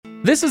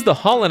This is the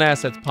Holland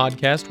Assets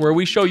podcast where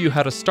we show you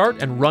how to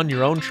start and run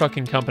your own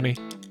trucking company.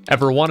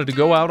 Ever wanted to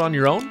go out on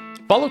your own?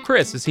 Follow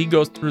Chris as he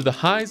goes through the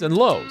highs and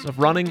lows of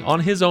running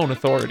on his own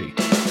authority.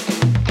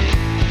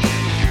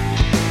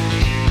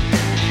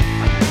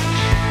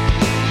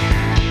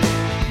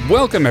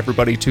 Welcome,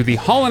 everybody, to the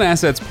Holland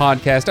Assets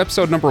Podcast,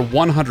 episode number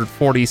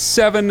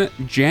 147,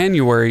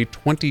 January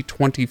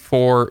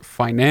 2024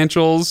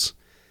 financials.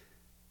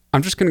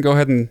 I'm just going to go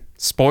ahead and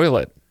spoil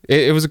it.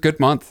 It was a good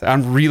month.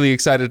 I'm really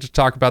excited to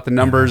talk about the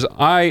numbers.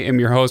 I am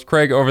your host,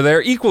 Craig, over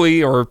there.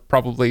 Equally, or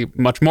probably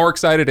much more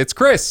excited, it's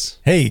Chris.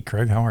 Hey,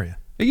 Craig, how are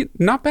you?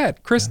 Not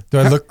bad. Chris. Do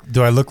I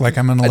look like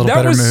I'm in a little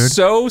better mood? That was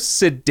so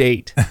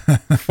sedate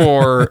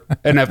for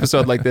an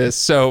episode like this.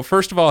 So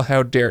first of all,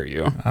 how dare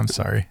you? I'm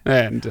sorry.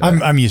 And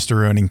I'm used to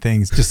ruining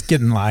things. Just get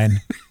in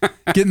line.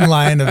 Get in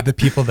line of the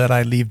people that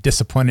I leave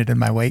disappointed in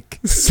my wake.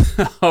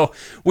 So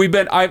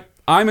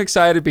I'm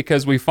excited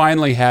because we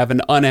finally have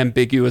an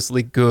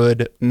unambiguously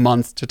good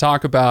month to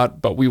talk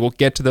about, but we will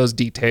get to those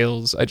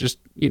details. I just,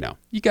 you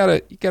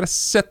gotta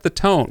set the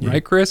tone,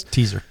 right, Chris?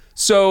 Teaser.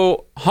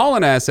 So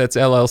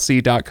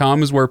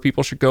HollandAssetsLLC.com is where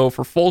people should go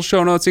for full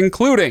show notes,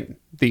 including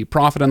the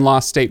profit and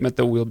loss statement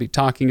that we'll be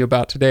talking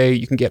about today.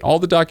 You can get all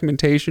the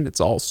documentation.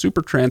 It's all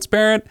super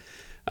transparent.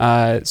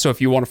 So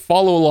if you want to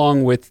follow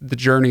along with the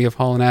journey of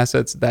Holland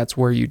Assets, that's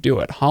where you do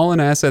it.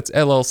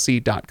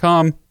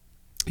 HollandAssetsLLC.com.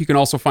 You can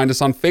also find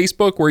us on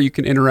Facebook, where you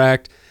can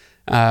interact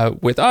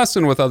with us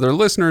and with other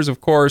listeners,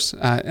 of course,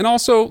 and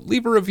also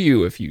leave a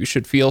review if you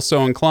should feel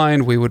so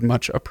inclined. We would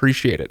much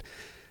appreciate it.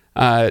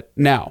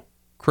 Now,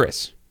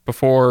 Chris,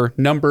 before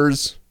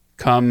numbers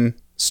come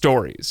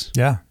stories.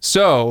 Yeah.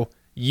 So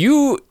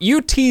you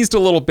teased a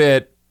little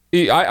bit.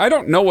 I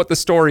don't know what the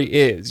story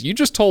is. You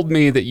just told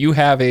me that you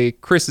have a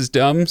Chris is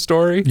dumb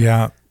story.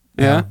 Yeah.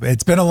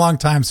 It's been a long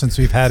time since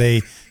we've had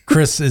a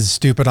Chris is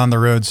stupid on the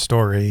road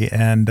story,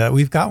 and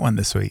we've got one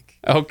this week.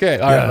 Okay.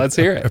 All right. Let's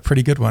hear it. A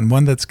pretty good one.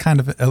 One that's kind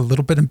of a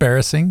little bit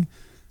embarrassing.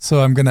 So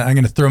I'm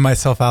gonna throw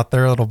myself out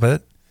there a little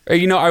bit.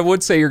 I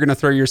would say you're going to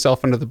throw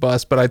yourself under the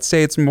bus, but I'd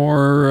say it's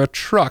more a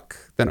truck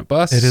than a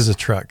bus. It is a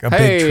truck, big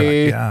truck.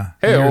 Yeah.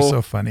 Hey, you're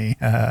so funny.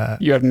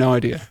 You have no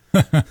idea.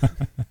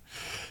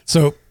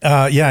 So,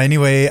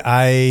 anyway,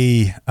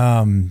 I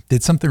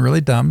did something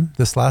really dumb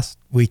this last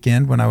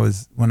weekend when I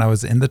was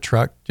in the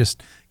truck.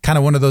 Just kind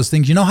of one of those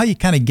things. You know how you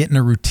kind of get in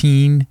a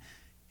routine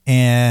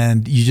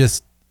and you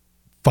just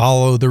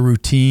follow the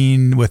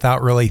routine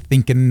without really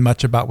thinking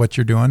much about what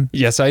you're doing?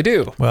 Yes, I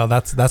do. Well,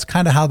 that's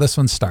kind of how this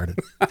one started.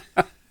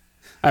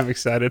 I'm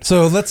excited.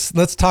 So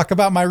let's talk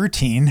about my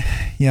routine.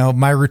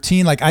 My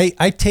routine, like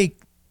I take,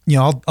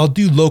 I'll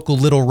do local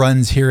little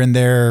runs here and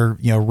there,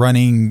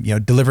 running,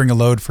 delivering a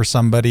load for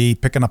somebody,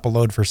 picking up a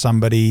load for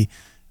somebody.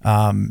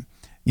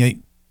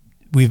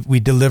 We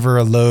deliver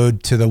a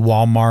load to the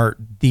Walmart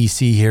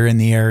DC here in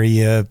the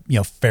area,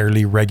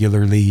 fairly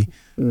regularly.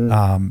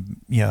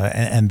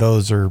 And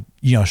those are,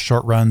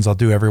 short runs I'll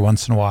do every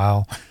once in a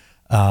while.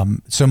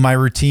 So my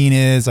routine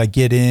is I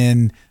get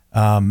in,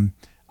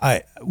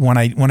 when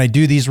I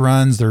do these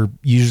runs, they're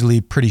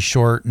usually pretty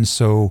short. And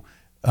so,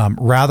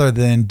 rather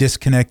than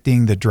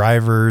disconnecting the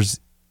driver's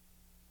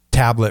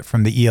tablet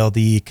from the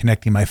ELD,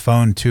 connecting my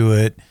phone to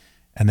it,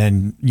 and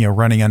then,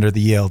 running under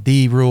the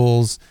ELD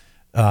rules,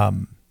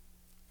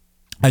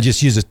 I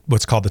just use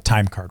what's called the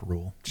time card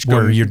rule,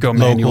 where you're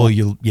local.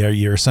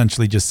 You're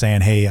essentially just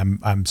saying, "Hey,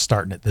 I'm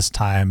starting at this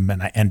time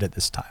and I end at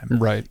this time."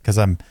 Right. Because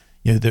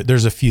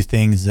there's a few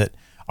things that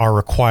are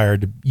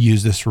required to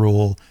use this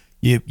rule.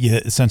 You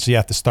essentially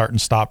have to start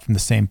and stop from the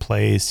same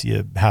place.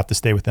 You have to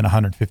stay within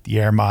 150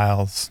 air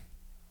miles.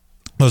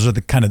 Those are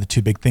the kind of the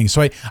two big things.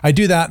 So I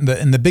do that,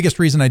 and the biggest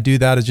reason I do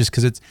that is just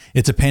because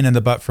it's a pain in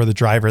the butt for the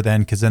driver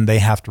then, because then they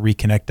have to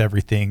reconnect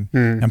everything.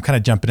 I'm kind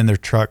of jumping in their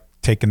truck,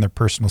 taking their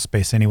personal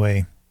space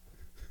anyway.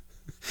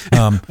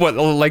 What,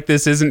 like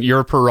this isn't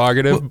your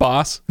prerogative,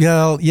 boss?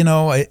 Yeah,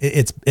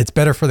 it's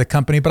better for the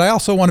company, but I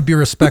also want to be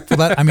respectful.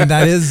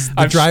 That is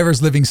the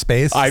driver's living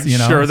space. I'm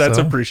sure that's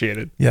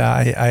appreciated.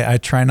 Yeah, I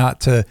try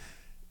not to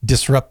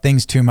disrupt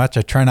things too much.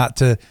 I try not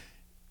to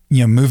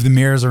move the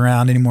mirrors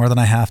around any more than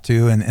I have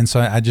to, and so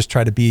I just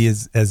try to be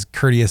as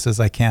courteous as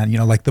I can.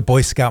 Like the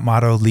Boy Scout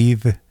motto,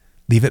 leave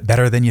it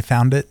better than you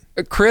found it.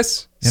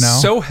 Chris,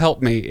 so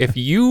help me. If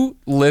you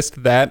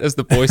list that as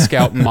the Boy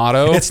Scout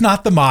motto, it's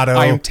not the motto.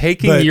 I am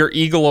taking your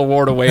Eagle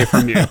Award away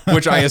from you,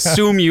 which I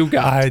assume you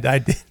got. I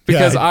did.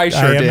 Because I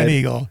am did. An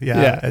Eagle.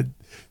 Yeah.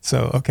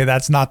 So, okay,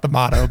 that's not the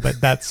motto, but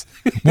that's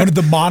one of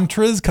the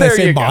mantras. Can I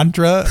say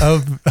mantra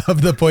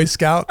of the Boy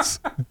Scouts?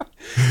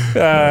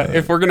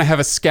 If we're going to have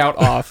a scout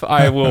off,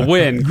 I will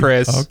win,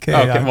 Chris. Okay.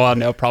 Well,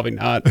 no, probably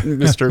not,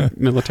 Mr.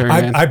 Military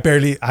Man.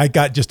 I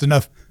got just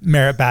enough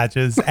merit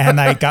badges, and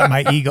I got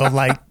my Eagle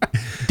like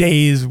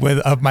days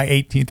of my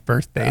 18th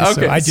birthday.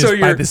 Okay, so I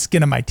just by the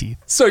skin of my teeth.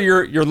 So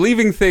you're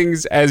leaving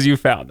things as you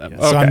found them.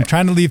 Yeah, so I'm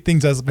trying to leave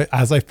things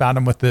as I found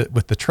them with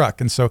the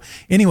truck. And so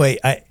anyway,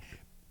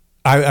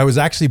 I was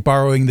actually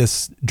borrowing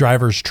this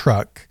driver's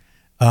truck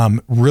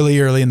really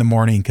early in the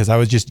morning because I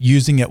was just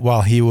using it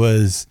while he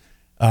was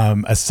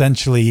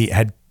essentially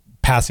had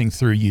passing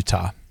through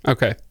Utah.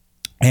 Okay.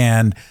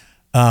 And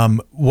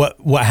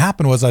what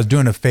happened was I was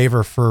doing a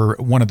favor for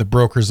one of the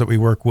brokers that we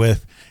work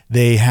with.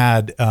 They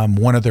had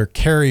one of their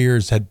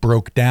carriers had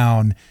broke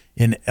down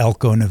in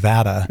Elko,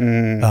 Nevada,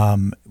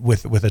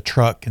 with a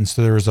truck, and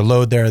so there was a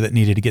load there that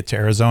needed to get to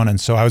Arizona.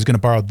 And so I was going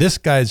to borrow this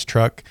guy's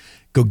truck,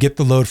 go get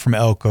the load from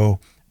Elko,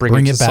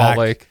 bring it to back, Salt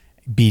Lake.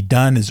 Be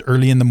done as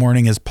early in the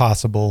morning as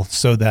possible,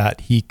 so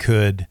that he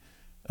could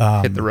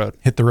Hit the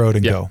road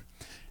and go.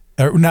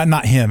 Or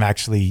not him,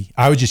 actually.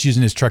 I was just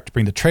using his truck to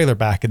bring the trailer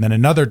back, and then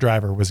another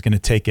driver was going to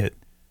take it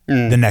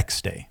the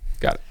next day.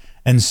 Got it.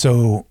 And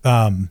so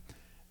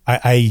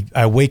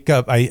I wake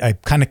up, I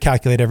kind of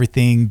calculate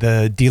everything.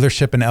 The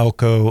dealership in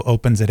Elko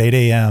opens at 8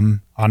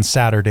 a.m. on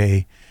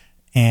Saturday.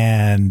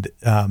 And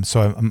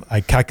so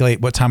I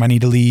calculate what time I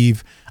need to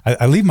leave.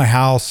 I leave my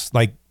house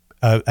at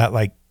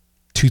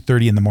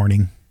 2:30 in the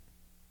morning.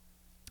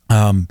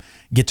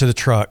 Get to the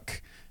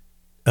truck.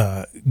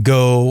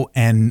 Go,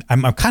 and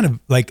I'm kind of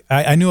like,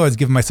 I knew I was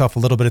giving myself a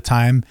little bit of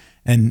time,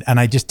 and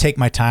I just take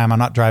my time. I'm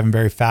not driving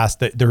very fast.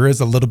 There is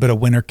a little bit of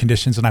winter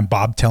conditions, and I'm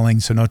bobtailing,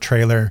 so no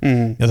trailer.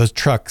 Those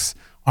trucks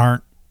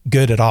aren't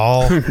good at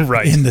all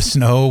Right. in the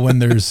snow when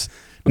there's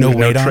no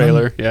weight on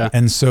trailer. them. Yeah.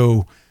 And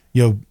so,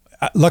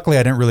 luckily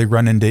I didn't really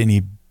run into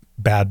any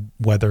bad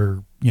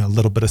weather, a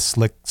little bit of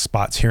slick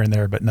spots here and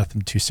there, but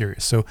nothing too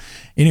serious. So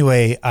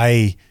anyway,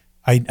 I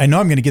know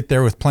I'm going to get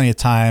there with plenty of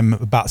time,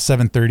 about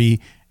 7:30.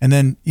 And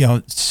then,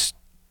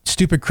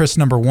 stupid Chris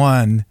number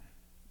one,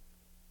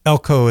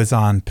 Elko is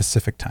on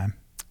Pacific time.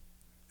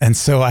 And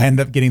so I end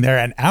up getting there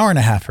an hour and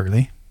a half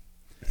early.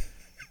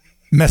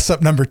 Mess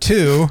up number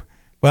two.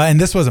 Well, and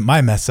this wasn't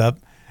my mess up.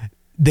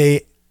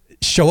 They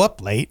show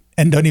up late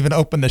and don't even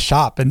open the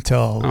shop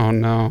until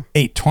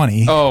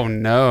 8:20. Oh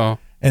no.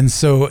 And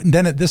so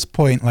then at this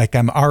point,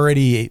 I'm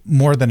already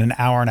more than an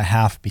hour and a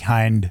half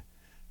behind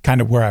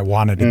kind of where I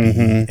wanted to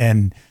be.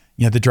 And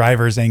the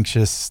driver's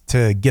anxious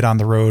to get on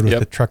the road with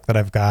the truck that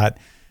I've got.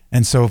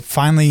 And so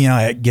finally,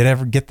 I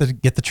get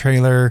the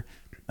trailer,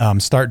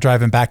 start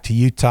driving back to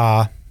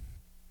Utah,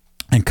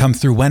 and come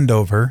through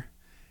Wendover,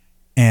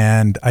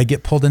 and I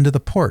get pulled into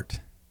the port,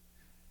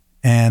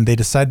 and they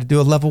decide to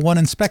do a level 1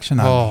 inspection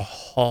on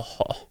me.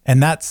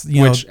 And that's,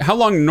 how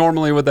long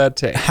normally would that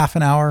take? Half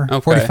an hour,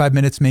 Okay. 45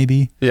 minutes,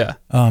 maybe. Yeah.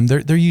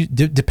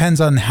 Depends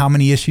on how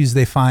many issues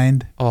they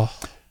find.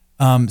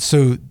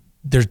 So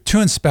there's two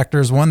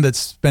inspectors, one that's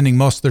spending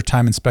most of their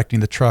time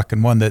inspecting the truck,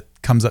 and one that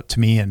comes up to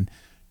me and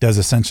does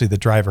essentially the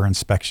driver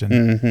inspection.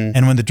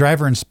 And when the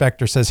driver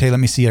inspector says, "Hey, let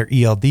me see our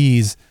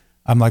ELDs,"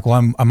 I'm like,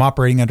 "Well, I'm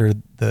operating under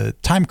the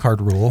time card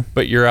rule."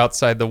 But you're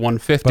outside the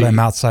 150. But I'm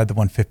outside the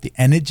 150.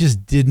 And it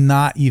just did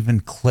not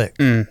even click.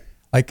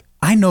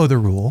 I know the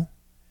rule.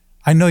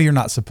 I know you're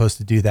not supposed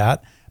to do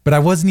that. But I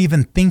wasn't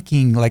even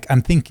thinking,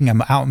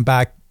 I'm out and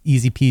back,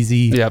 easy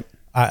peasy. Yep.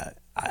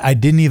 I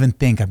didn't even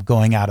think I'm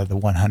going out of the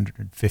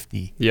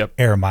 150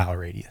 air mile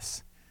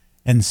radius.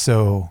 And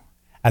so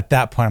at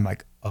that point, I'm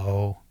like,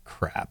 oh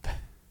crap,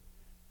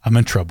 I'm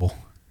in trouble.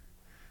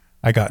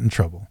 I got in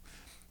trouble.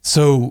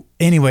 So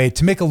anyway,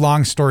 to make a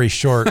long story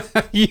short.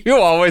 You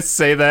always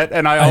say that,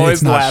 and I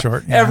always laugh.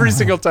 Short. Yeah, Every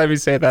single time you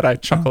say that, I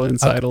chuckle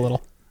inside a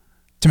little.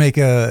 To make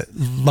a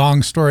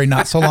long story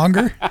not so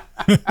longer.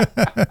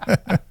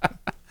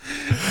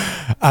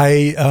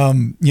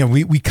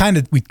 We kind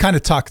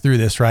of talked through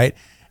this, right?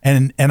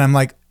 And I'm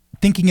like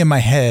thinking in my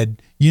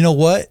head, you know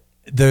what?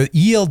 The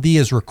ELD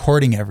is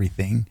recording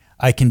everything.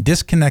 I can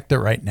disconnect it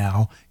right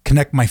now,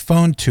 connect my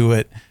phone to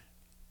it,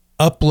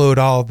 upload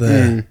all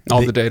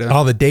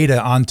the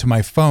data onto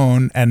my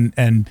phone,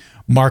 and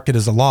mark it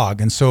as a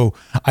log. And so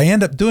I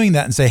end up doing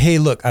that and say, hey,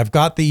 look, I've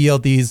got the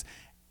ELDs,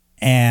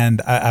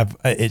 and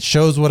it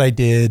shows what I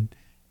did.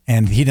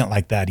 And he didn't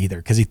like that either,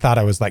 because he thought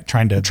I was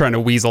trying to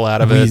weasel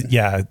out of it.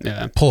 Yeah,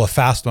 pull a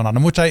fast one on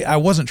him, which I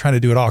wasn't trying to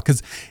do at all.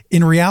 Because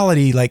in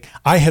reality,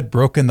 I had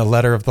broken the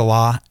letter of the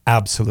law,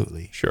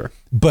 absolutely. Sure.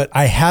 But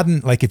I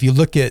hadn't, if you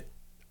look at,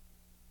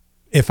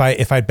 if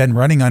I'd been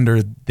running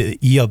under the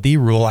ELD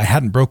rule, I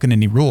hadn't broken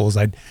any rules.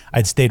 I'd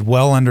stayed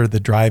well under the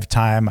drive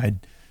time.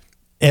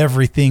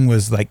 Everything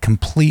was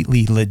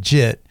completely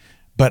legit,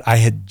 but I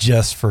had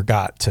just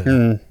forgot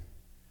to.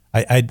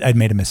 I'd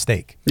made a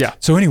mistake. Yeah.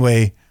 So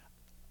anyway.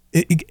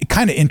 It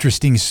kind of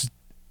interesting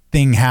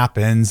thing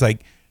happens.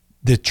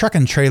 The truck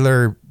and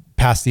trailer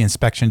passed the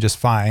inspection just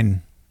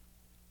fine.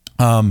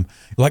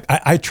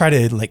 I try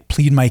to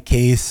plead my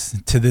case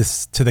to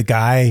the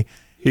guy,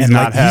 he's and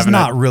not he's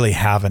not really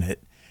having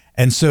it.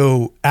 And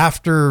so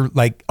after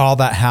all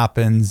that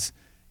happens,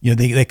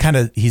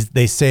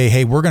 they say,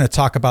 hey, we're going to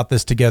talk about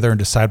this together and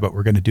decide what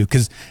we're going to do.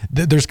 Cause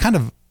there's kind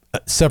of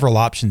several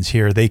options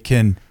here. They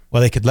could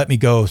let me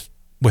go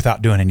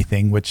without doing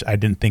anything, which I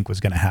didn't think was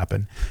going to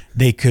happen.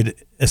 They could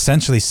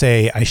essentially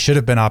say I should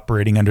have been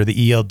operating under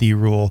the ELD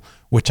rule,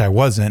 which I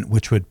wasn't,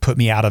 which would put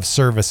me out of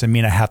service and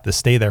mean I have to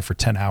stay there for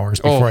 10 hours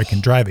before I can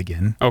drive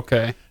again.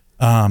 Okay.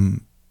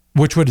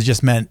 Which would have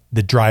just meant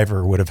the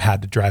driver would have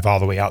had to drive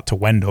all the way out to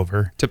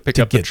Wendover to pick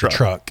up the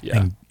truck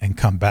and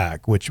come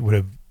back, which would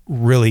have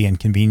really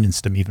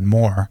inconvenienced him even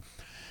more.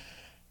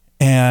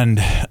 And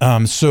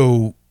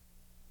so,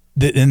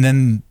 and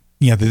then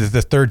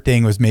the third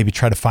thing was maybe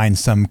try to find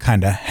some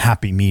kind of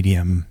happy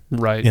medium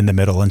Right. in the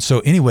middle. And so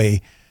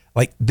anyway,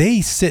 like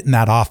they sit in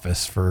that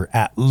office for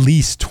at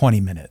least 20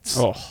 minutes.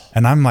 Oh.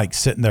 And I'm like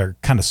sitting there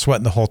kind of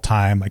sweating the whole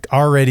time. Like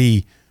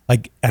already,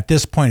 like at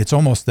this point,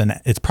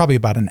 it's probably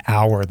about an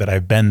hour that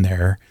I've been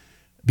there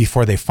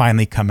before they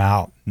finally come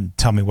out and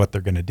tell me what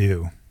they're going to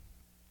do.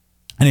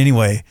 And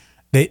anyway,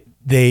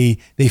 they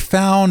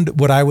found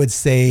what I would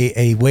say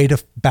a way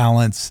to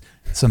balance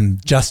some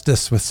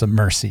justice with some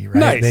mercy,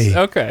 right? Nice.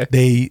 Okay.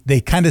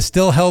 They kind of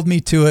still held me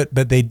to it,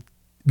 but they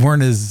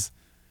weren't as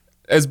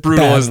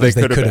brutal bad as they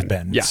could have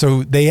been. Yeah.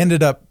 So they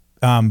ended up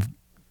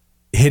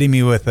hitting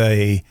me with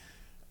a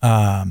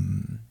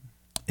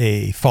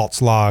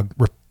false log,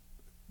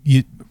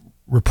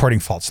 reporting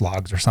false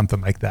logs or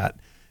something like that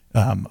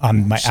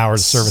on my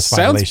hours of service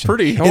violation. Sounds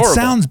pretty horrible. It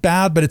sounds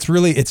bad, but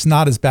it's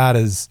not as bad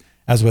as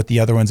what the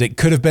other ones. It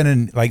could have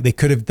been they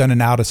could have done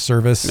an out of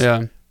service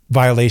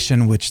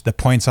violation, which the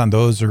points on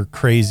those are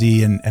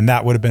crazy, and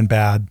that would have been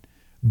bad.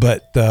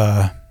 But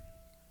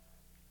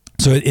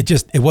so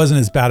it wasn't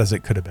as bad as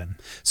it could have been.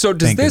 So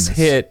does this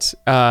hit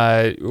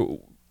an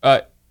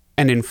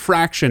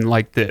infraction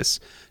like this?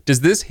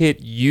 Does this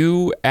hit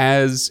you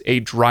as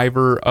a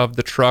driver of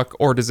the truck,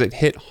 or does it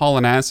hit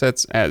Holland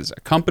Assets as a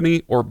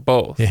company, or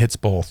both? It hits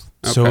both.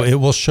 Okay. So it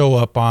will show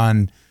up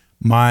on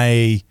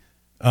my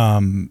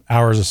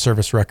hours of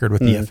service record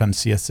with the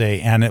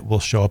FMCSA, and it will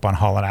show up on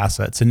Holland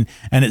Assets, and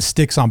it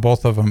sticks on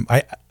both of them.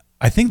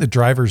 I think the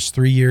driver's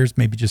 3 years,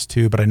 maybe just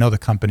 2, but I know the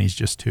company's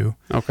just 2.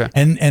 Okay.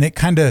 And it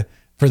kind of,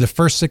 for the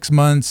first 6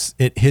 months,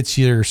 it hits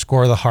your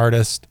score the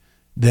hardest.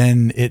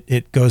 Then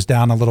it goes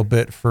down a little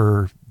bit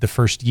for the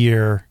first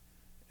year,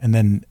 and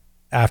then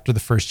after the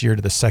first year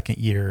to the second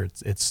year,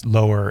 it's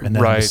lower, and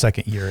then the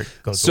second year it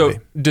goes away. So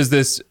does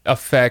this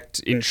affect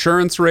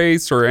insurance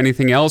rates or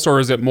anything else, or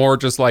is it more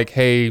just like,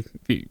 hey,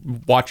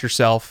 watch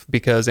yourself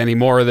because any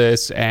more of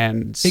this?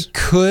 And it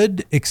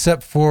could,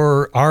 except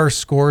for our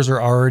scores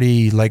are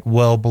already like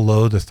well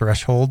below the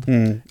threshold,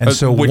 and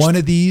so one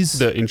of these,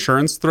 the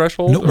insurance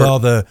threshold,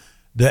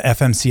 the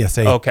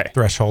FMCSA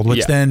threshold,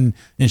 which then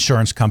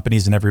insurance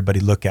companies and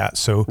everybody look at.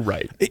 So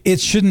it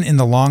shouldn't in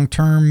the long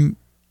term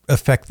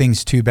affect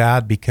things too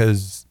bad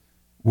because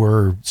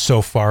we're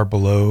so far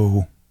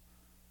below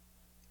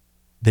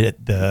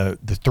the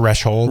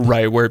threshold,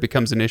 right, where it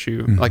becomes an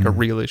issue, like a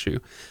real issue.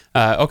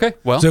 Okay,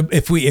 well, so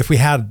if we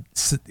had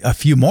a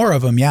few more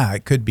of them,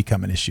 it could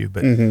become an issue.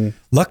 But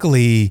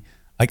luckily,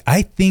 like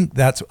I think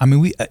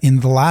we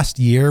in the last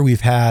year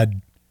we've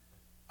had,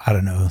 I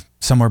don't know,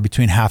 somewhere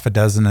between half a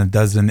dozen and a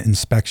dozen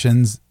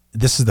inspections.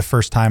 This is the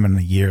first time in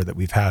a year that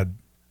we've had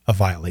a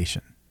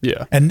violation.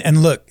 Yeah,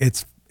 and look,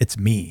 it's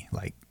me.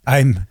 Like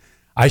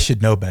I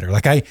should know better.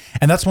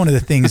 And that's one of the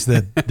things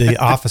that the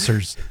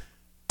officers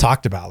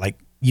talked about. Like,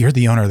 you're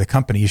the owner of the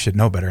company, you should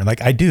know better. And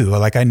like I do,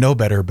 like I know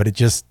better, but it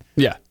just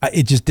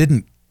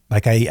didn't,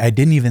 like I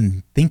didn't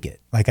even think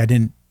it. Like I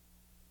don't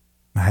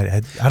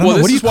know.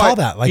 What do you call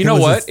that? Like, you know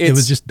what? It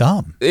was just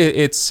dumb.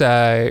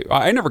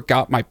 I never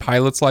got my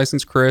pilot's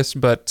license, Chris,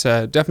 but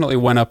definitely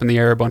went up in the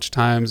air a bunch of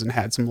times and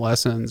had some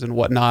lessons and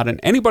whatnot. And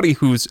anybody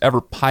who's ever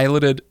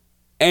piloted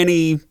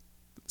any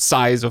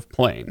size of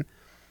plane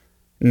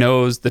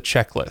knows the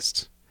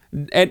checklist.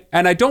 And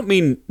I don't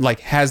mean like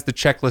has the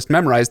checklist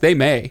memorized. They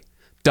may.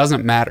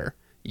 Doesn't matter.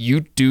 You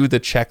do the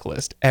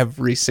checklist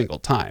every single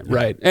time,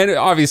 right? And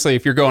obviously,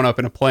 if you're going up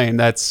in a plane,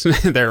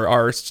 there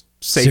are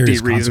safety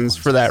reasons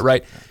for that,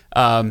 right?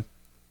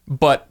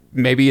 But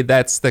maybe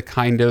that's the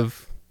kind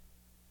of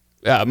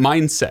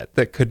mindset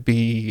that could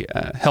be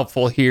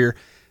helpful here,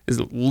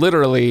 is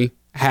literally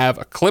have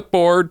a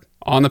clipboard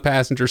on the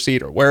passenger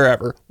seat or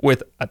wherever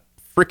with a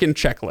freaking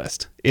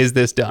checklist. Is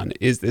this done?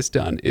 Is this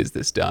done? Is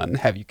this done?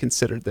 Have you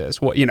considered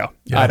this? What, I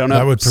don't know.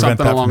 That would prevent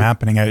that from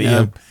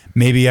happening.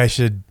 Maybe I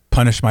should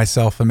punish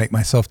myself and make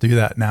myself do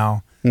that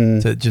now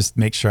to just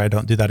make sure I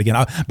don't do that again.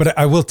 But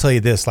I will tell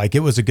you this, like,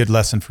 it was a good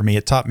lesson for me.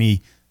 It taught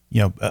me,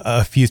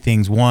 a few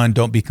things. One,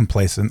 don't be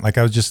complacent. Like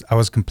I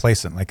was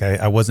complacent. Like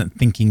I wasn't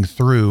thinking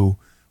through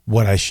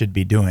what I should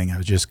be doing. I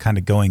was just kind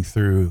of going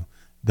through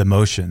the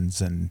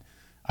motions, and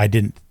I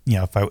didn't,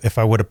 if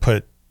I would have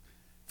put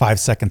 5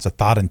 seconds of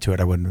thought into it,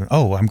 I wouldn't.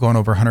 Oh, I'm going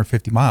over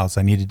 150 miles.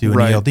 I need to do an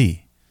ELD.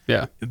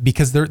 Yeah,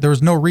 because there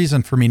was no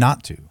reason for me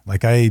not to.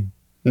 Like I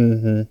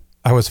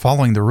was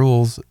following the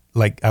rules.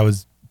 Like I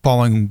was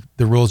following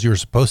the rules you were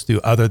supposed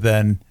to. Other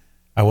than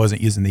I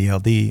wasn't using the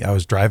ELD. I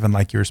was driving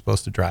like you were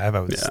supposed to drive. I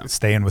was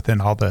staying within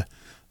all the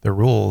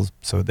rules.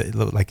 So that it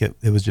looked like it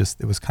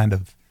was kind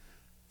of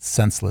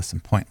senseless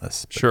and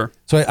pointless. Sure.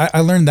 So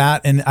I learned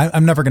that, and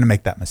I'm never going to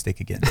make that mistake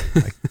again.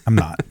 Like I'm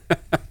not.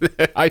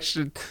 I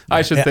should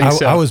think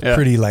so. I was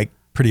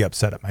pretty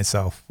upset at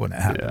myself when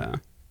it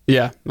happened.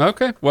 Yeah.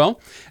 Okay.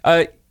 Well,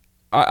 I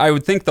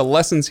would think the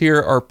lessons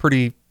here are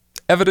pretty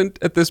evident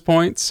at this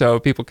point, so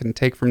people can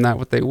take from that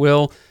what they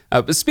will.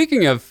 But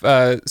speaking of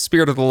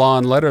spirit of the law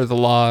and letter of the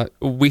law,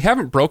 we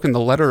haven't broken the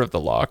letter of the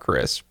law,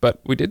 Chris,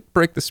 but we did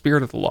break the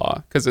spirit of the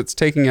law, because it's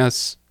taking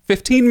us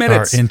 15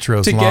 minutes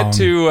intro's to long.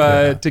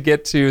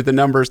 get to the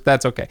numbers.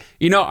 That's okay.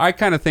 I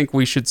kind of think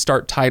we should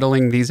start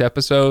titling these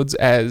episodes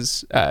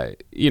as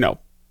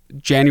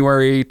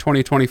January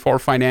 2024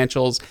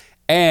 financials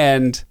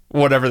and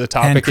whatever the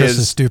topic And Chris is.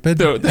 is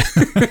stupid.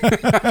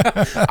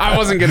 I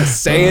wasn't going to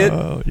say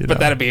it, but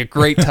that'd be a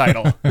great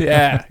title.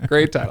 Yeah,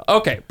 great title.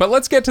 Okay, but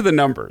let's get to the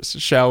numbers,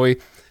 shall we?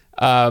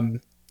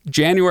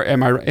 January,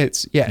 am I right?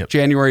 It's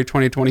January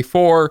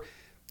 2024.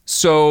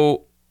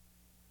 So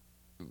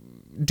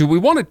do we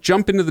want to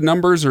jump into the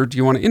numbers, or do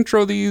you want to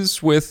intro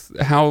these with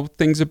how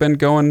things have been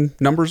going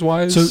numbers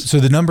wise? So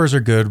the numbers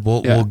are good.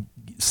 We'll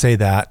say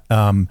that.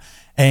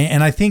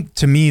 And I think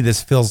to me,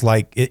 this feels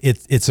like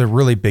it's a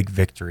really big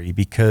victory,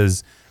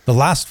 because the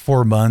last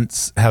 4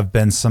 months have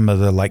been some of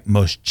the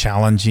most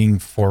challenging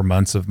 4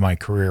 months of my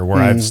career, where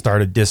I've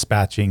started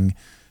dispatching.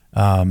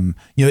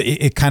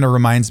 It kind of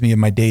reminds me of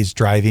my days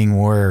driving,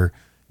 where,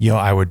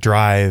 I would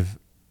drive,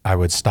 I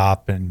would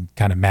stop and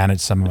kind of manage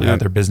some of my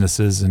other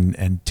businesses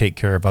and take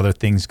care of other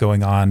things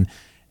going on.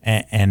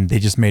 And they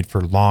just made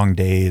for long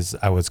days.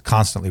 I was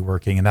constantly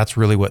working, and that's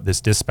really what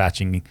this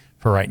dispatching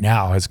for right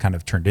now has kind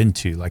of turned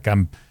into. Like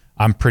I'm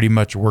pretty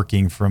much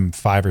working from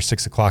 5 or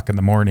 6 o'clock in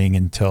the morning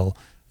until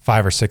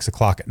 5 or 6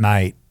 o'clock at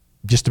night,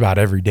 just about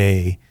every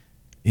day,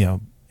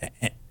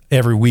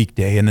 every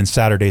weekday. And then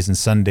Saturdays and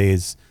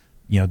Sundays,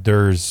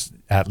 there's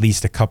at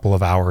least a couple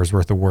of hours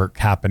worth of work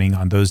happening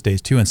on those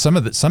days too. And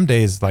some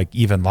days like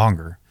even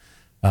longer.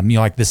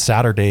 Like this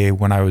Saturday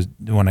when I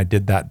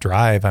did that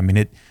drive,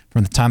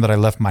 from the time that I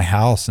left my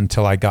house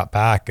until I got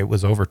back, it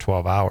was over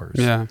 12 hours.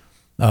 Yeah.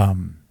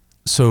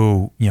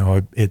 So,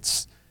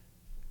 it's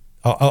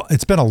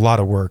been a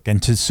lot of work,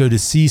 and to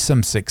see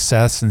some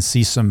success and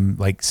see some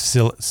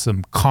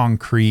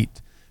concrete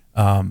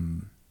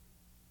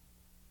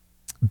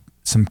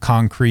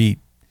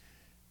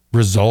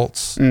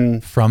results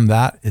from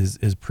that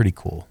is pretty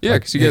cool. Yeah.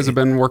 Cause you guys have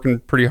been working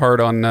pretty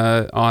hard on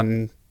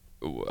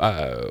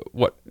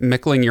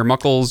mickling your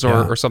muckles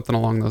or something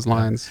along those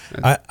lines.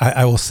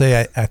 I will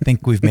say I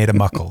think we've made a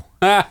muckle.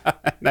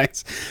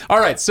 Nice.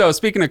 All right. So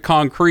speaking of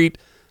concrete,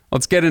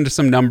 let's get into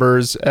some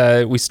numbers.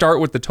 We start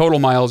with the total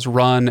miles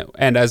run.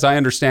 And as I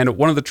understand it,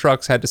 one of the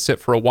trucks had to sit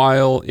for a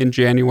while in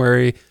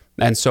January.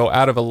 And so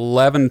out of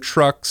 11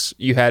 trucks,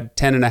 you had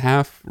 10 and a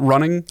half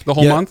running the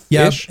whole month?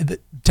 Yeah, 10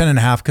 and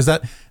a half. Because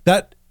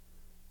that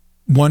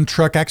one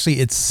truck, actually,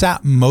 it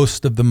sat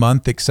most of the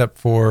month except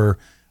for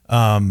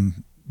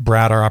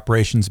Brad, our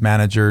operations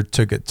manager,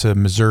 took it to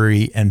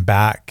Missouri and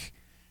back.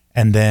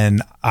 And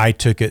then I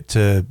took it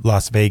to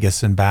Las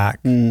Vegas and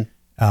back. And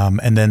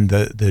then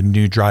the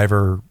new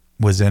driver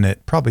was in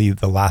it probably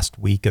the last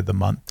week of the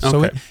month.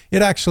 Okay. So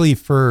it actually,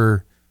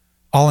 for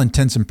all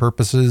intents and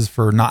purposes,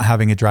 for not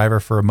having a driver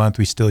for a month,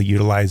 we still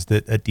utilized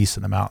it a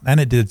decent amount.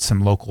 And it did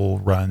some local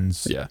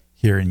runs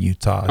here in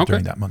Utah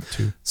during that month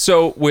too.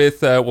 So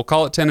with, we'll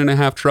call it 10 and a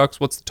half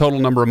trucks, what's the total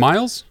number of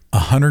miles?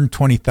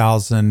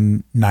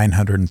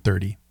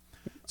 120,930.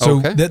 So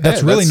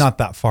that's really not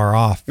that far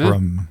off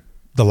from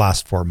the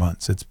last 4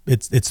 months.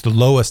 It's the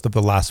lowest of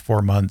the last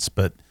 4 months,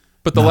 but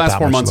the last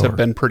 4 months have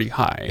been pretty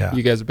high. Yeah.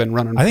 You guys have been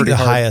running. I think pretty the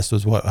hard. highest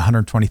was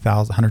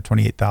 120,000,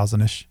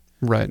 128,000 ish.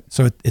 Right.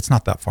 So it's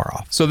not that far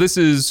off. So this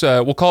is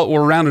we'll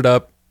round it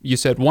up. You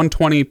said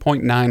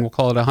 120.9. We'll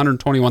call it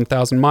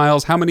 121,000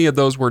 miles. How many of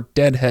those were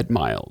deadhead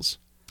miles?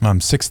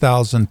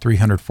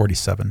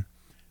 6,347,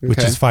 which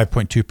is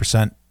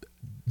 5.2%.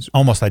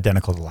 Almost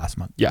identical to last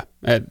month. Yeah,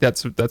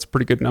 that's a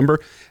pretty good number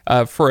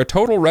for a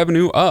total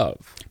revenue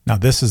of. Now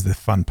this is the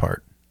fun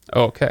part.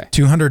 Okay.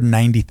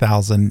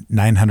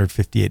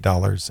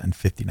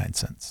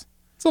 $290,958.59.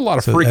 It's a lot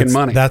of freaking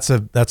money. That's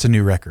a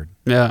new record.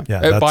 Yeah.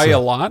 By a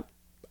lot.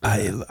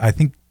 I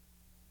think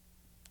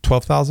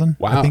 12,000.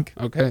 Wow. I think.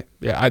 Okay.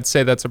 Yeah, I'd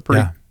say that's a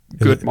pretty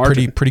good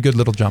margin. Pretty good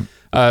little jump.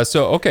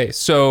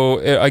 So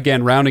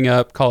again, rounding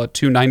up, call it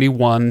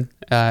 291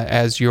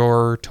 as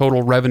your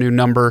total revenue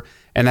number.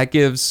 And that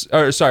gives,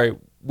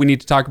 we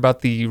need to talk about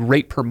the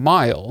rate per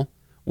mile,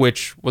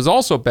 which was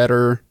also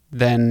better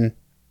than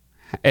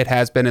it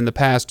has been in the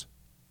past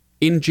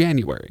in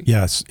January.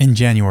 Yes, in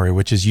January,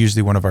 which is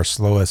usually one of our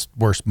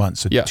worst months.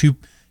 So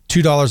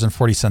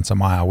 $2.40 a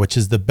mile, which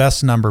is the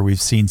best number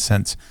we've seen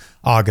since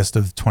August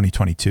of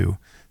 2022.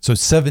 So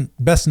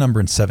best number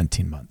in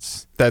 17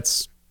 months.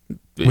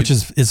 Which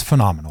is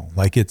phenomenal.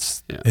 Like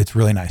it's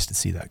really nice to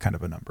see that kind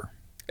of a number.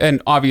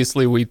 And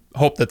obviously, we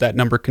hope that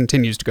number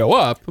continues to go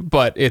up,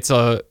 but it's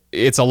a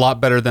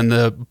lot better than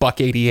the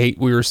 $1.88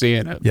 we were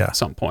seeing at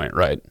some point,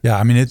 right?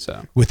 Yeah,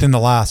 within the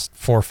last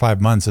 4 or 5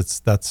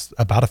 months, that's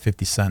about a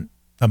 50 cent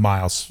a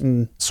mile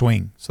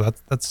swing. So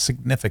that's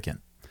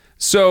significant.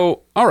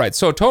 So all right,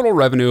 so total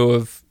revenue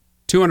of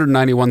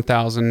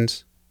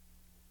 291,000.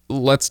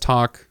 Let's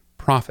talk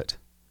profit,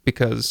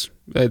 because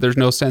there's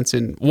no sense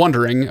in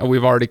wondering.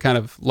 We've already kind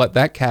of let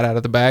that cat out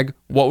of the bag.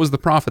 What was the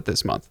profit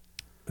this month?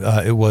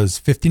 It was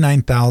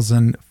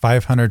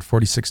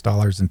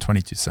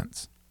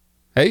 $59,546.22.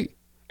 Hey,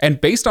 and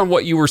based on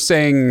what you were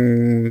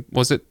saying,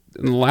 was it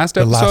in the last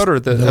episode or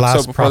the episode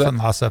last before profit that? and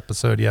loss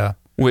episode? Yeah.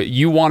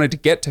 You wanted to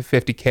get to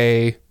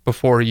 50K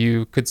before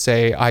you could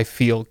say, I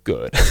feel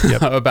good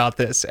about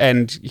this.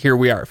 And here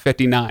we are,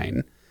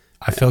 59.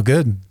 I feel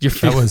good. I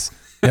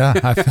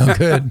feel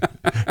good.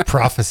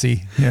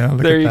 Prophecy. Yeah.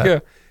 There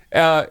you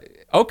go.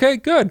 Okay,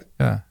 good.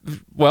 Yeah.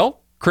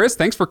 Well, Chris,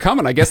 thanks for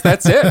coming. I guess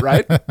that's it,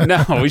 right?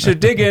 No, we should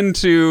dig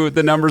into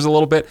the numbers a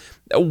little bit.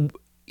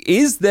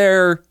 Is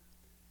there,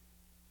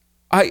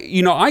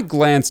 I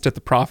glanced at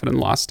the profit and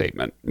loss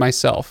statement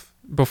myself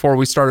before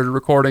we started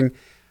recording,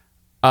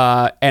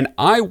 and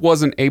I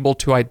wasn't able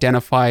to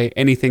identify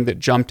anything that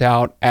jumped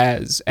out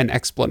as an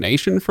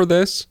explanation for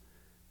this,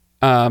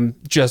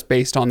 just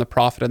based on the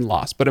profit and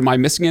loss. But am I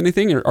missing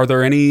anything? Are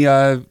there any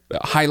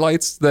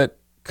highlights that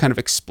kind of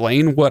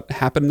explain what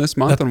happened this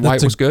month and why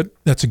it was good?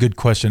 That's a good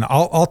question.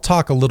 I'll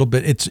talk a little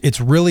bit. It's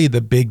really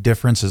the big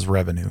difference is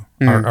revenue.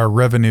 Our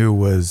revenue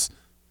was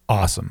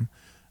awesome.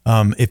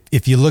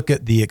 If you look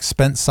at the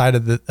expense side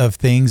of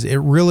things, it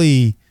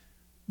really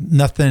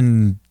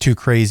nothing too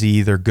crazy,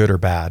 either good or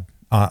bad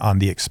on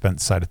the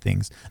expense side of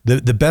things.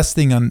 The best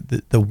thing on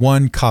the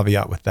one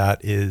caveat with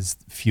that is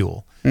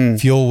fuel.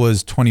 Fuel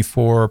was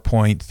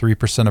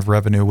 24.3% of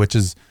revenue, which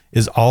is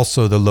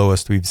also the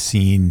lowest we've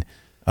seen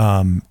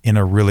in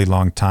a really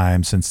long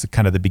time, since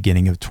the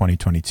beginning of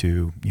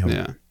 2022,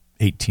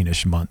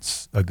 18-ish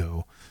months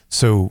ago.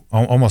 So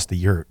almost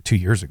 2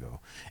 years ago.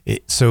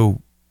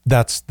 So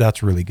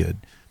that's really good.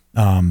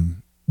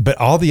 But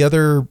all the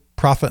other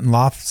profit and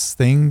loss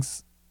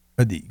things,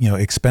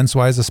 expense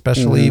wise,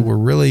 especially, were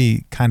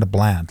really kind of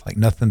bland, like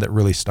nothing that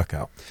really stuck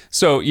out.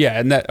 So yeah.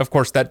 And that, of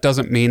course, that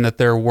doesn't mean that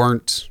there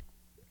weren't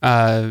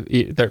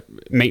their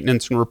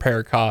maintenance and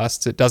repair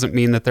costs. It doesn't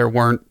mean that there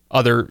weren't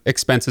other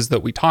expenses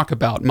that we talk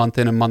about month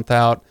in and month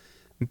out,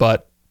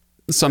 but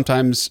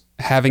sometimes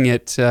having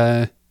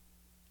to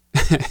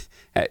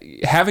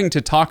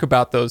talk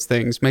about those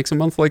things makes a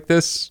month like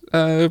this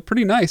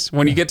pretty nice.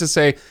 When you get to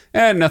say,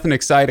 nothing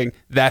exciting,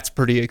 that's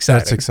pretty exciting.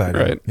 That's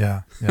exciting, right?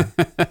 Yeah.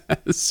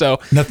 So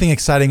nothing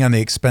exciting on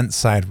the expense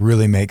side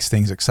really makes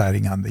things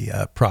exciting on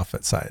the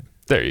profit side.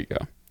 There you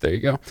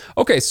go.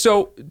 Okay,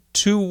 so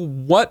to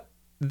what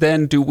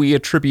then do we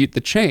attribute the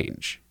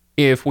change?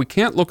 If we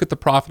can't look at the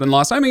profit and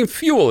loss, I mean,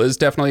 fuel is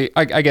definitely,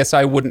 I guess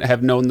I wouldn't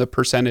have known the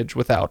percentage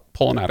without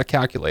pulling out a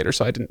calculator,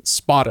 so I didn't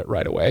spot it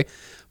right away.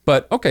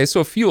 But okay,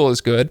 so fuel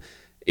is good.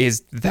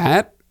 Is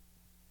that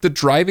the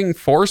driving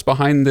force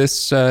behind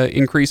this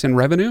increase in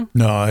revenue?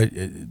 No,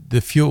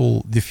 the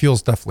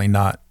fuel's definitely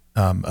not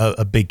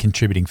a big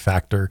contributing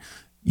factor.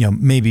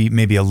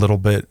 Maybe a little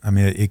bit. I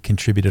mean, it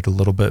contributed a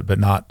little bit, but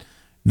not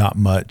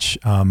much.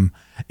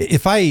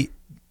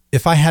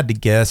 If I had to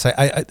guess,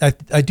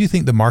 I do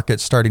think the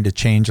market's starting to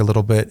change a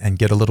little bit and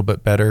get a little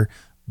bit better,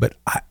 but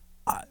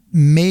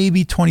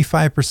maybe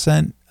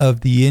 25%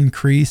 of the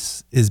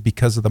increase is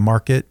because of the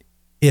market,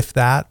 if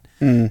that.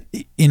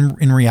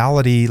 In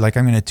reality, like,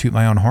 I'm going to toot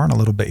my own horn a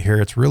little bit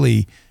here. It's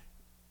really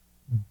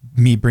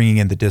me bringing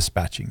in the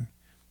dispatching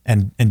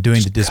and doing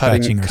just the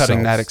dispatching ourselves.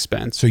 Cutting that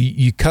expense. So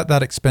you cut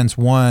that expense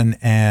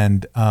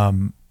and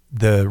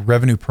the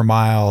revenue per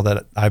mile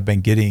that I've been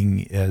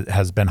getting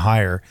has been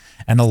higher.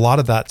 And a lot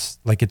of that's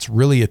it's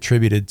really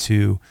attributed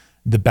to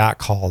the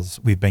backhauls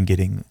we've been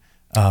getting.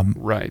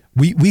 Right.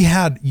 We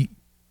had,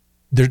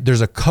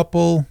 there's a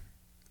couple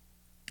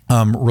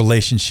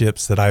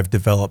relationships that I've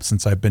developed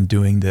since I've been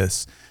doing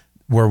this,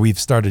 where we've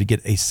started to get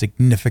a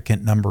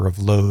significant number of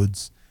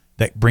loads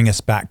that bring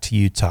us back to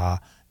Utah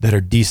that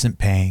are decent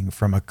paying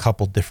from a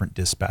couple different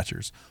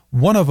dispatchers.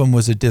 One of them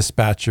was a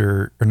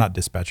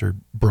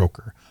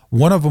broker.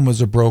 One of them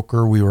was a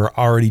broker we were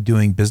already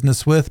doing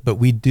business with, but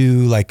we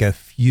do a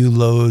few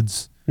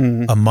loads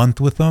a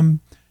month with them.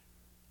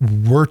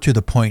 We're to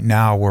the point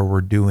now where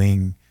we're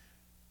doing,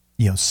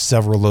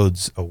 several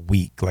loads a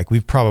week. Like,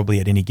 we've probably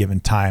at any given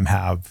time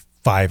have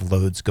 5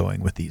 loads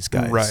going with these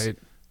guys. Right.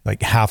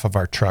 Like half of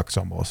our trucks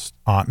almost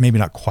on, maybe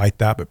not quite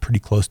that, but pretty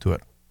close to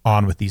it,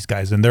 on with these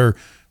guys. And they're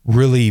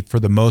really, for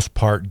the most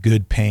part,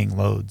 good paying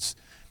loads.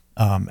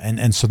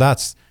 And so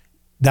that's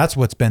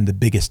what's been the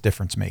biggest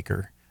difference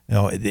maker.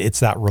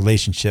 It's that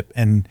relationship.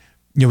 And,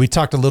 we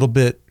talked a little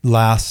bit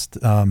last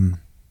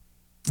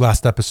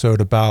episode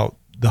about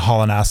the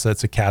Holland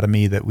Assets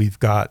Academy that we've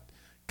got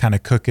kind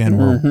of cooking.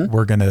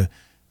 We're going to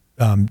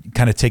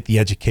kind of take the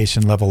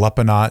education level up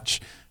a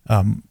notch.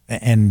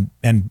 And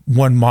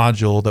one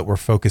module that we're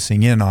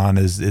focusing in on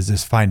is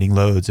this finding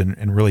loads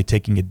and really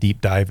taking a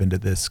deep dive into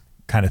this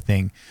kind of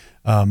thing.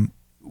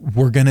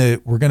 We're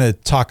gonna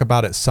talk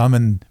about it some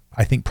in,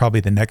 I think, probably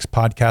the next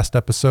podcast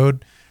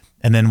episode,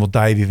 and then we'll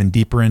dive even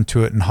deeper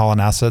into it in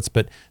Holland Assets.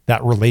 But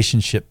that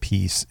relationship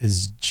piece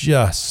is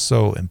just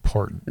so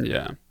important.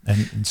 Yeah,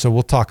 and so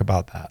we'll talk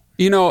about that.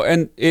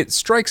 And it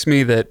strikes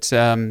me that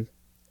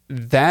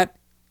that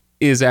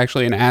is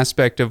actually an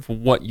aspect of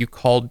what you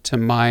called to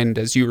mind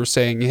as you were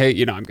saying, hey,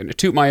 I'm going to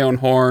toot my own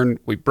horn.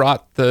 We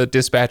brought the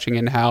dispatching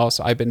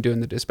in-house. I've been doing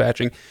the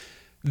dispatching.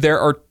 There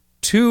are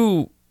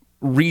 2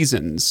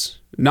 reasons,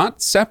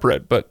 not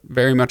separate, but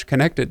very much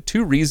connected,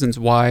 2 reasons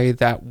why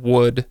that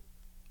would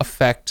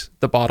affect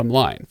the bottom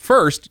line.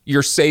 First,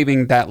 you're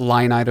saving that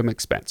line item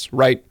expense,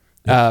 right?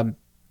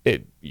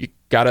 You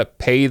got to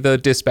pay the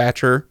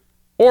dispatcher,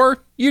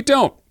 or you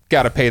don't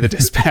got to pay the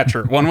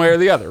dispatcher, one way or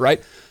the other,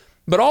 right?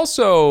 But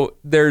also,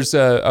 there's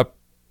a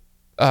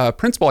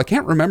principle. I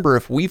can't remember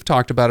if we've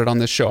talked about it on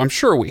this show. I'm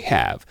sure we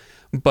have.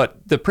 But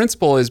the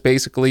principle is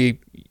basically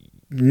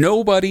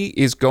nobody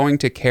is going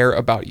to care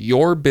about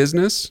your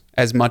business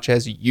as much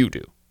as you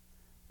do.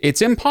 It's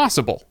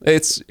impossible.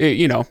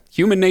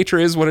 Human nature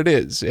is what it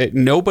is.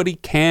 Nobody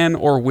can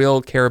or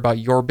will care about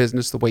your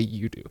business the way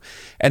you do.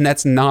 And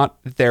that's not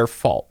their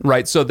fault,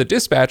 right? So the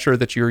dispatcher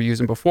that you were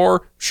using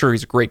before, sure,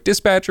 he's a great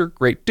dispatcher,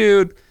 great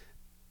dude,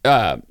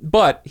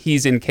 but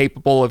he's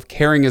incapable of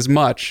caring as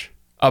much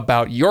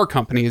about your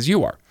company as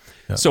you are.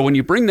 Yeah. So when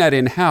you bring that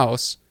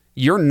in-house,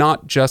 you're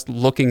not just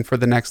looking for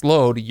the next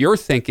load. You're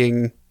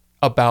thinking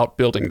about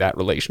building that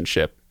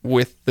relationship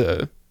with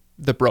the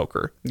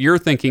broker. You're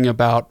thinking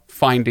about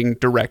finding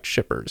direct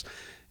shippers.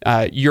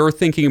 You're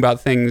thinking about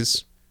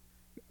things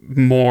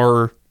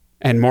more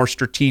and more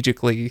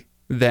strategically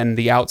than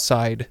the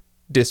outside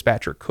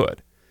dispatcher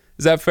could.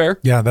 Is that fair?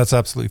 Yeah, that's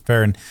absolutely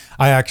fair. And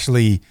I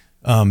actually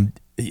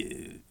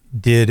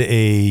did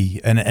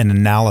an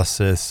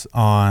analysis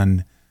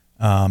on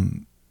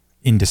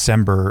in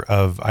December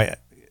of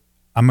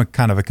I'm a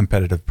kind of a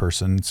competitive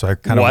person, so I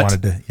kind of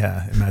wanted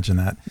to, imagine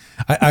that.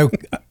 I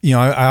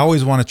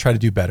always want to try to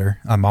do better.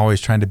 I'm always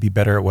trying to be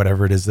better at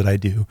whatever it is that I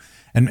do.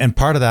 And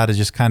part of that is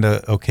just kind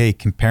of,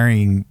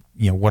 comparing,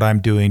 what I'm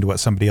doing to what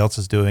somebody else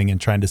is doing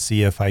and trying to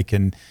see if I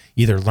can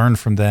either learn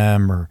from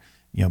them or,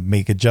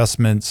 make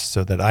adjustments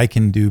so that I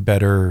can do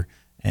better,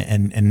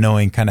 and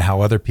knowing kind of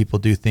how other people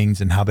do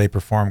things and how they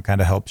perform kind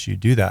of helps you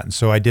do that. And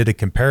so I did a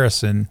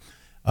comparison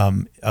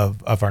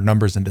of our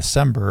numbers in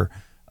December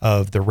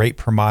of the rate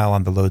per mile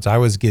on the loads I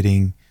was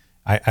getting.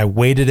 I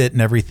weighted it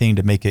and everything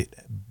to make it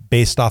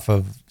based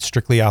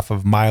strictly off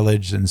of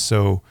mileage. And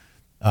so,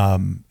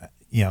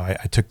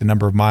 I took the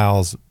number of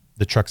miles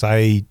the trucks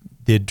I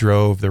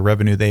drove, the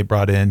revenue they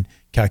brought in,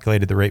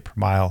 calculated the rate per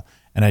mile.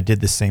 And I did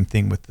the same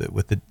thing with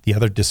the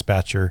other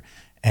dispatcher.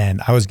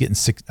 And I was getting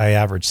I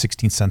averaged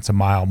 16 cents a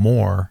mile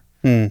more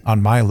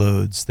on my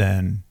loads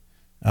than,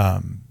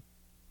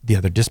 the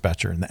other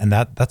dispatcher. And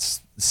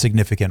that's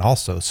significant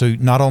also. So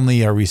not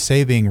only are we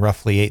saving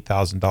roughly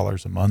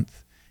 $8,000 a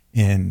month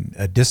in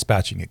a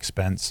dispatching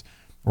expense,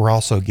 we're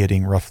also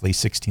getting roughly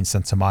 16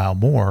 cents a mile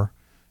more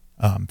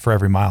for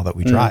every mile that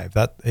we drive.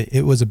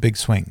 It was a big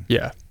swing.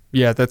 Yeah.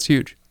 Yeah, that's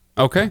huge.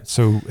 Okay.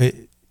 So,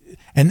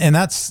 and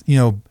that's,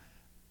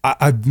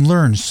 I've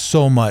learned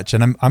so much,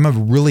 and I'm a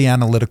really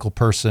analytical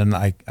person.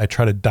 I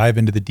try to dive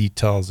into the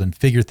details and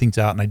figure things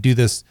out. And I do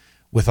this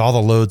with all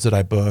the loads that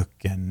I book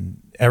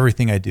and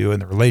everything I do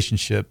and the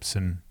relationships.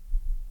 And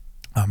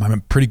I'm a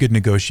pretty good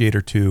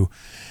negotiator too.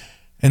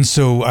 And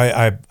so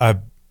I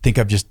think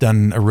I've just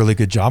done a really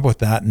good job with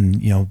that.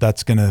 And,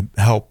 that's going to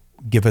help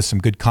give us some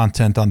good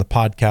content on the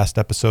podcast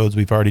episodes.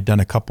 We've already done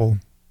a couple.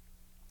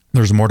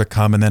 There's more to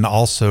come. And then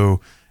also,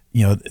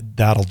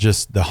 that'll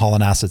just, the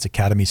Holland Assets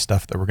Academy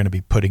stuff that we're going to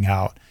be putting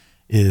out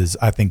is,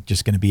 I think,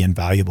 just going to be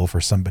invaluable for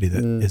somebody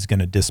that is going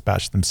to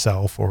dispatch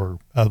themselves or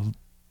a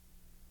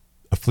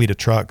fleet of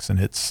trucks. And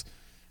it's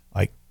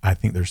like, I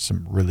think there's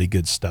some really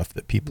good stuff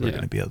that people are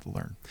going to be able to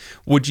learn.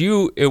 Would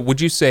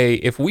you say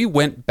if we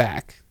went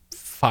back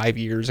 5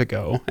 years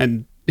ago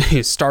and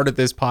started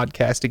this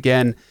podcast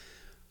again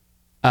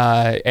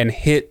and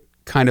hit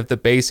kind of the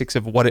basics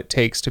of what it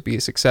takes to be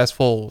a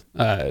successful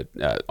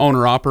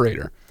owner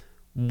operator,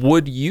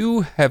 would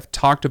you have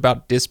talked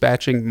about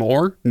dispatching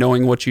more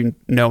knowing what you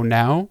know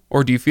now?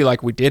 Or do you feel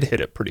like we did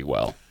hit it pretty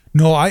well?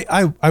 No,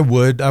 I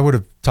would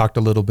have talked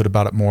a little bit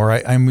about it more.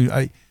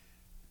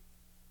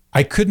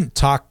 I couldn't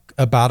talk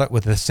about it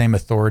with the same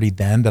authority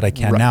then that I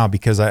can now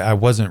because I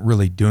wasn't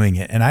really doing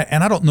it. And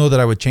I don't know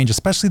that I would change,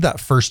 especially that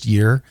first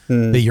year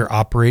that you're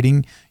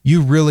operating.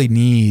 You really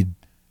need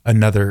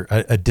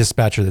a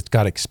dispatcher that's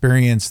got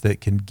experience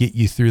that can get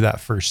you through that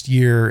first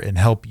year and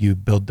help you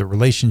build the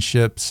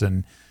relationships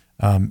and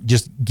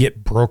just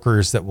get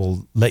brokers that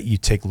will let you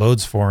take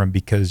loads for them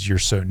because you're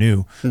so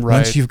new. Right.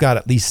 Once you've got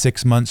at least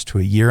 6 months to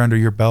a year under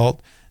your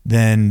belt,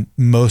 then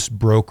most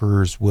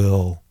brokers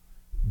will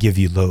give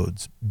you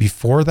loads.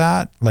 Before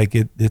that, like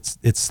it's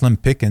slim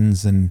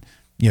pickings. And,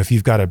 if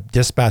you've got a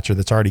dispatcher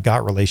that's already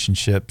got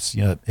relationships,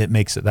 it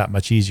makes it that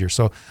much easier.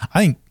 So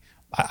I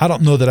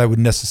don't know that I would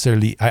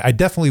necessarily, I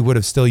definitely would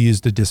have still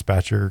used a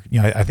dispatcher.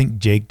 I think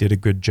Jake did a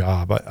good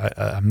job.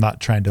 I'm not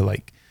trying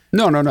to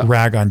no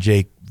rag on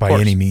Jake by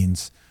any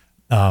means.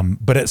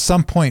 But at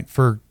some point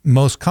for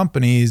most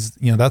companies,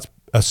 that's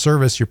a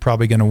service you're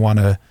probably going to want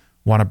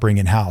to bring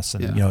in house.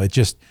 And, it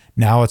just,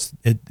 now it's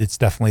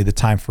definitely the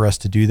time for us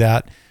to do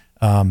that.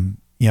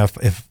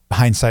 If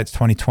hindsight's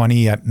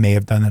 2020, I may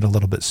have done it a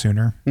little bit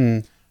sooner,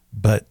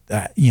 but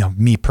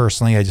me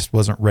personally, I just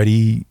wasn't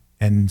ready.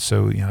 And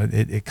so,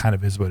 it kind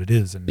of is what it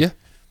is. And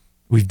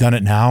we've done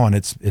it now and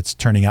it's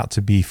turning out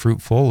to be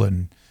fruitful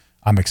and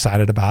I'm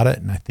excited about it.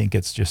 And I think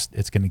it's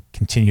going to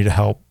continue to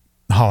help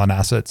Holland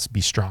Assets be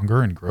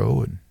stronger and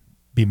grow. And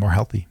be more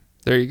healthy.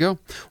 There you go.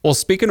 Well,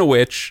 speaking of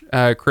which,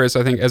 Chris,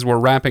 I think as we're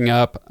wrapping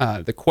up,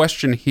 the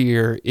question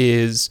here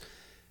is,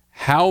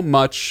 how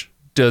much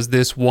does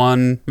this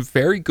one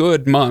very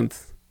good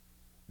month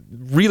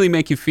really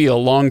make you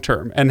feel long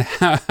term? And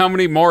how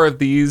many more of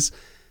these,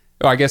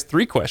 I guess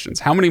 3 questions.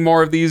 How many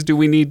more of these do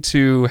we need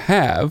to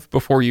have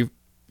before you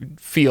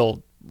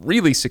feel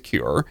really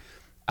secure?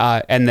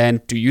 And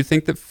then do you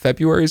think that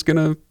February is going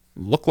to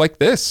look like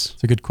this?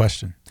 It's a good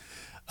question.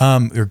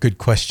 Or good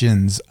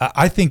questions.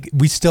 I think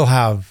we still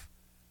have,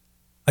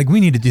 like, we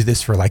need to do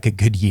this for like a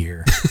good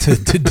year to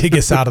dig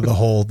us out of the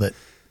hole that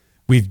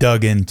we've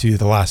dug into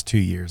the last 2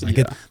 years. Like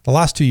the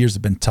last 2 years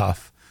have been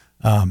tough.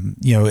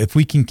 If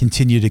we can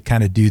continue to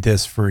kind of do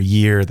this for a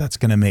year, that's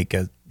going to make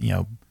a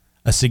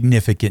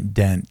significant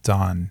dent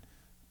on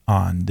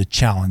the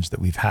challenge that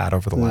we've had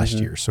over the last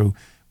year. So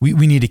we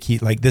need to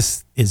keep, like,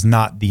 this is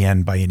not the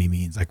end by any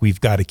means. Like, we've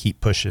got to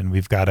keep pushing.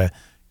 We've got to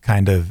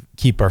kind of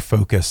keep our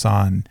focus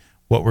on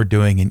what we're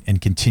doing and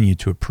continue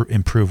to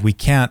improve. We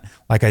can't,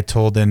 like I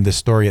told in the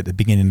story at the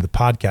beginning of the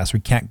podcast, we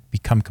can't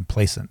become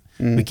complacent.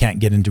 We can't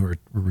get into a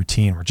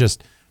routine.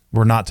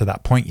 We're not to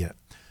that point yet.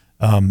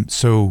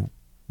 So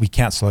we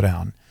can't slow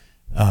down.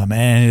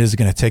 And it is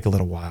going to take a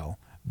little while.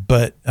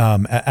 But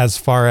as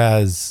far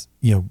as,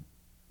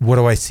 what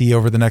do I see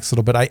over the next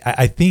little bit?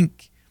 I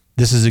think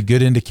this is a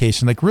good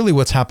indication, like really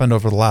what's happened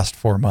over the last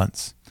 4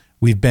 months.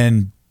 We've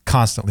been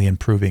constantly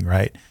improving,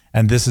 right?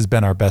 And this has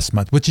been our best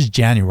month, which is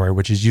January,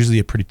 which is usually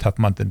a pretty tough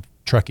month in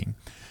trucking.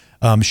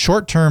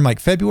 Short term, like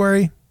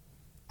February,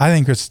 I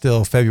think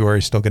February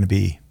is still going to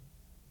be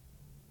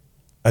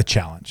a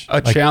challenge.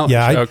 Challenge?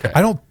 Yeah, okay.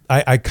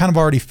 I kind of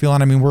already feel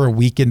it. I mean, we're a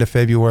week into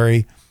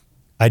February.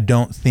 I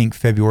don't think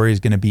February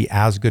is going to be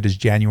as good as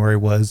January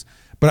was,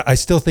 but I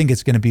still think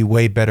it's going to be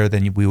way better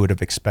than we would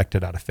have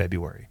expected out of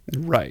February.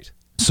 Right.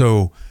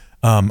 So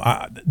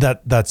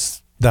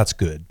that's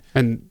good.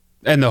 And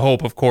the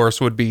hope, of course,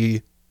 would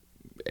be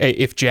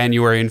if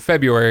January and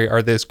February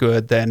are this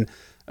good, then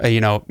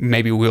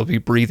maybe we'll be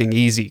breathing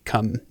easy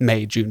come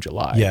May, June,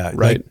 July. Yeah,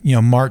 right.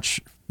 Like,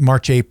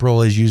 March,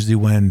 April is usually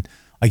when,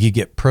 like, you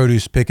get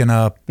produce picking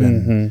up,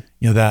 and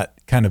that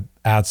kind of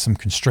adds some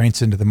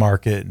constraints into the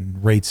market,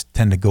 and rates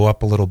tend to go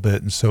up a little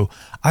bit. And so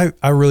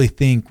I really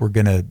think we're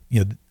gonna,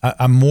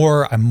 I'm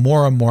more and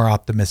more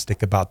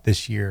optimistic about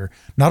this year,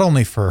 not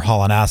only for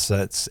Holland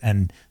Assets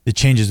and the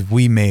changes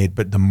we made,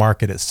 but the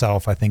market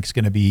itself. I think is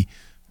going to be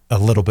a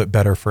little bit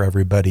better for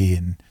everybody.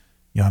 And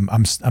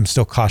I'm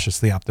still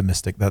cautiously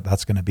optimistic that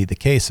that's going to be the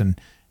case, and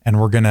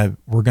we're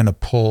gonna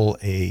pull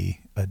a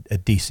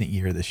decent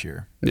year this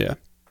year. Yeah.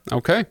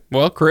 Okay.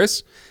 Well,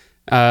 Chris,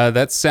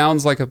 that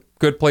sounds like a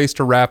good place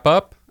to wrap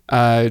up.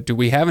 Do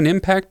we have an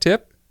impact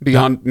tip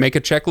beyond make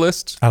a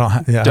checklist?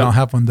 I don't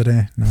have one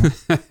today.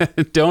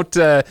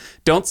 No.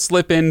 Don't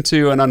slip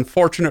into an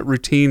unfortunate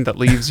routine that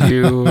leaves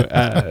you,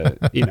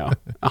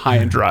 high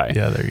and dry.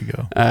 Yeah, there you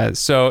go.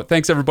 So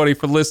thanks everybody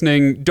for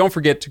listening. Don't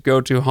forget to go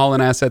to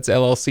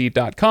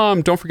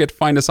hollandassetsllc.com. Don't forget to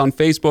find us on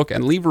Facebook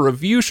and leave a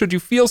review should you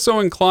feel so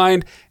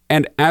inclined.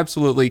 And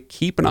absolutely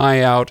keep an eye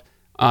out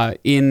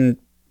in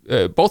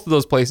both of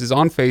those places,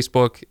 on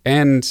Facebook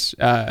and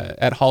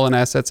at Holland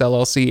Assets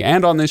LLC,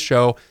 and on this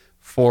show,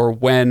 for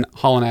when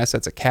Holland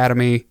Assets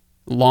Academy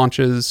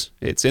launches.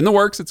 It's in the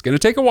works. It's going to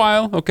take a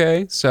while,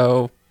 okay?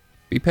 So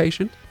be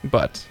patient,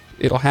 but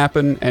it'll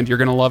happen, and you're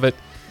going to love it.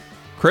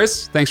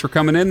 Chris, thanks for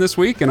coming in this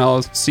week, and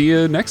I'll see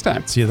you next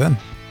time. See you then.